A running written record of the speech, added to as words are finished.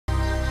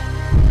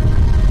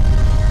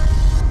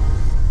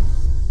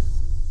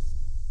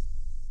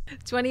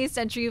20th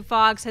Century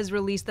Fox has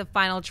released the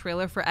final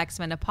trailer for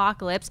X-Men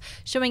Apocalypse,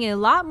 showing a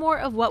lot more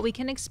of what we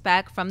can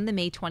expect from the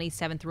May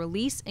 27th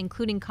release,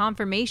 including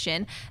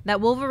confirmation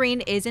that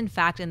Wolverine is in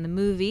fact in the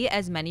movie,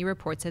 as many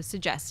reports have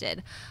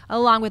suggested.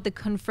 Along with the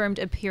confirmed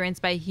appearance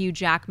by Hugh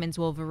Jackman's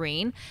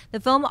Wolverine, the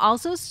film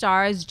also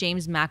stars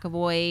James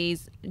McAvoy,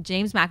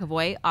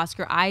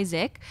 Oscar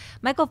Isaac,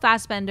 Michael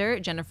Fassbender,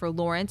 Jennifer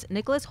Lawrence,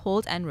 Nicholas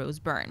Hoult, and Rose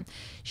Byrne.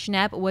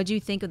 Schnepp, what do you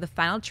think of the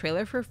final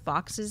trailer for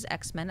Fox's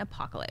X-Men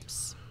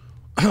Apocalypse?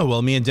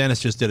 Well, me and Dennis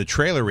just did a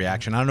trailer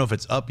reaction. I don't know if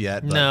it's up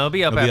yet. But no, it'll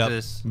be up after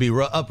this. Be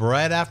up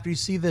right after you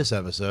see this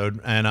episode.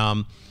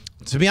 And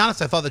to be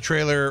honest, I thought the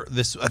trailer,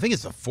 I think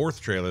it's the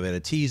fourth trailer. They had a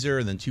teaser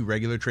and then 2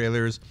 regular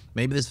trailers.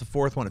 Maybe this is the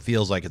 4th one. It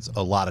feels like it's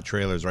a lot of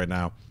trailers right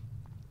now.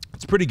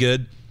 It's pretty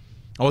good.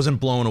 I wasn't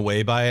blown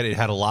away by it. It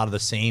had a lot of the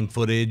same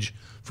footage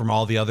from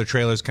all the other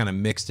trailers, kind of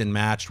mixed and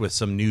matched with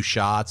some new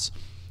shots.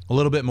 A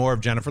little bit more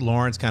of Jennifer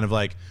Lawrence, kind of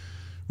like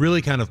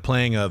really kind of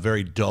playing a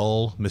very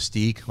dull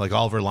Mystique. Like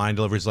all of her line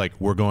deliveries, like,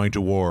 we're going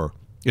to war.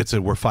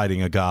 We're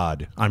fighting a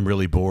god. I'm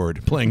really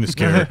bored playing this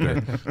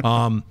character.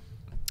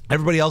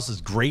 Everybody else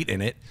is great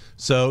in it.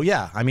 So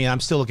yeah, I mean, I'm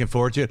still looking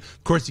forward to it.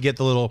 Of course, you get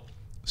the little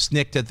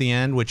snicked at the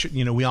end, which,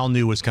 you know, we all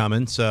knew was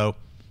coming. So,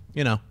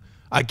 you know,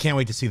 I can't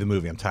wait to see the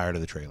movie. I'm tired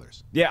of the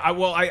trailers. Yeah,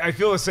 I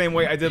feel the same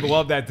way. I did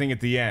love that thing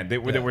at the end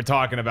that we're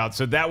talking about.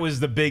 So that was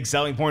the big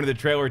selling point of the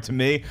trailer to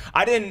me.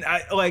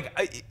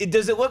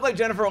 Does it look like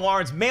Jennifer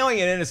Lawrence? Mailing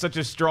it in is such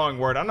a strong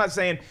word. I'm not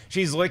saying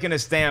she's licking a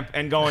stamp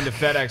and going to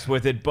FedEx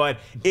with it, but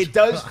it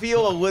does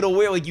feel a little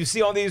weird. Like, you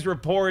see all these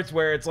reports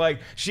where it's like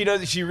she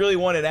really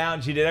wanted out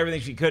and she did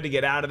everything she could to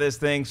get out of this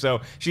thing. So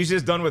she's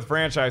just done with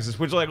franchises,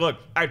 which, like, look,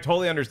 I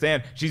totally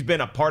understand. She's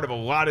been a part of a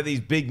lot of these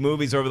big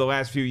movies over the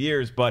last few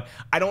years, but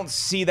I don't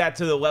see that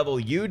to the level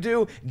you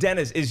do.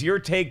 Dennis, is your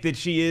take that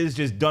she is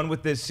just done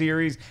with this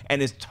series and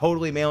is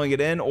totally mailing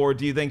it in, or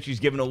do you think she's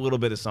given a little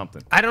bit of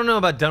something? I don't know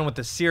about done with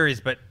the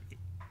series, but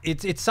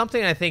it's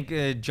something I think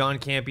John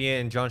Campea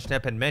and John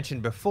Schnepp had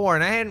mentioned before,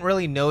 and I hadn't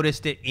really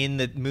noticed it in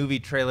the movie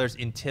trailers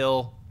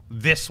until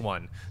this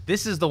one.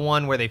 This is the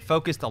one where they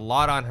focused a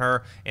lot on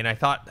her, and I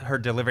thought her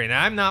delivery, and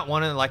I'm not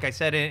one of, like I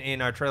said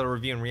in our trailer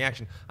review and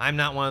reaction, I'm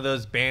not one of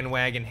those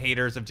bandwagon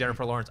haters of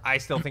Jennifer Lawrence. I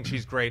still think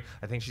she's great.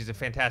 I think she's a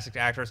fantastic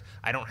actress.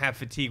 I don't have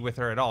fatigue with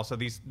her at all. So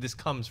this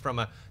comes from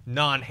a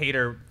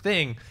non-hater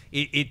thing.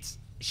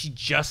 She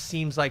just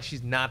seems like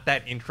she's not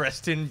that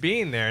interested in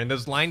being there, and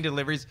those line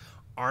deliveries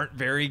aren't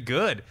very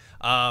good.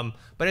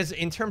 But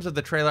in terms of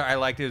the trailer, I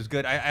liked it. It was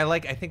good. I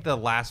think the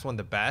last one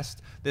the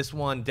best. This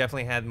one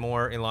definitely had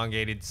more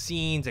elongated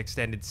scenes,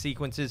 extended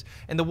sequences,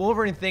 and the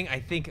Wolverine thing, I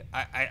think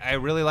I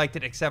really liked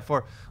it, except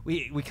for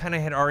we kind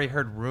of had already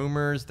heard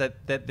rumors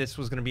that this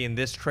was going to be in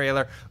this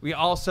trailer. We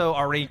also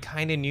already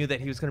kind of knew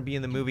that he was going to be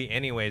in the movie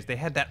anyways. They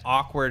had that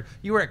awkward,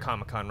 you were at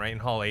Comic-Con, right, in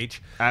Hall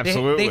H?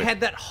 Absolutely. They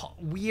had that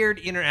weird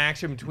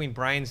interaction between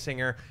Bryan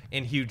Singer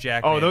and Hugh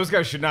Jackman. Oh, those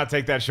guys should not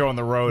take that show on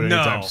the road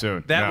anytime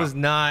soon. That was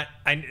not,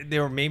 they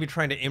were maybe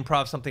trying to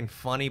improv something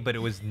funny, but it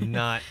was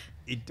not,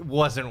 it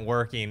wasn't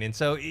working. And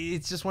so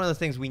it's just one of the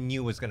things we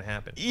knew was going to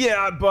happen.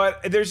 Yeah,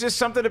 but there's just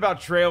something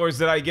about trailers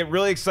that I get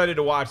really excited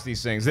to watch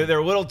these things.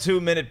 They're little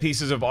 2-minute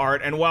pieces of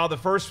art, and while the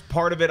first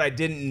part of it I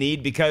didn't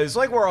need, because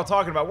like we're all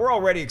talking about, we're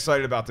already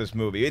excited about this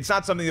movie. It's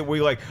not something that we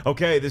like,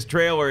 okay, this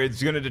trailer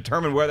is going to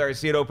determine whether I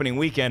see it opening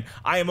weekend.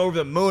 I am over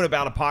the moon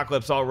about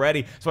Apocalypse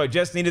already, so I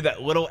just needed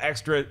that little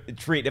extra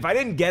treat. If I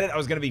didn't get it, I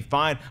was going to be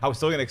fine. I was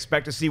still going to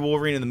expect to see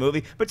Wolverine in the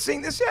movie, but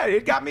seeing this, yeah,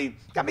 it got me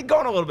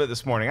going a little bit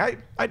this morning.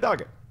 I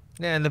dug it.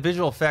 Yeah, and the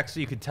visual effects,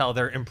 you could tell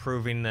they're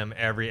improving them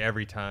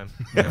every time.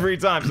 Every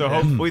time, so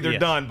hopefully they're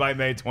done by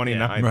May 29th.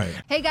 Yeah, right.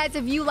 Hey guys,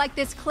 if you like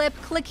this clip,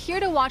 click here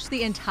to watch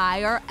the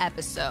entire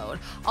episode.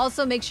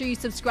 Also, make sure you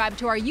subscribe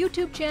to our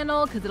YouTube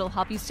channel because it'll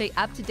help you stay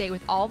up to date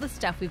with all the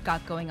stuff we've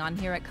got going on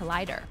here at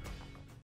Collider.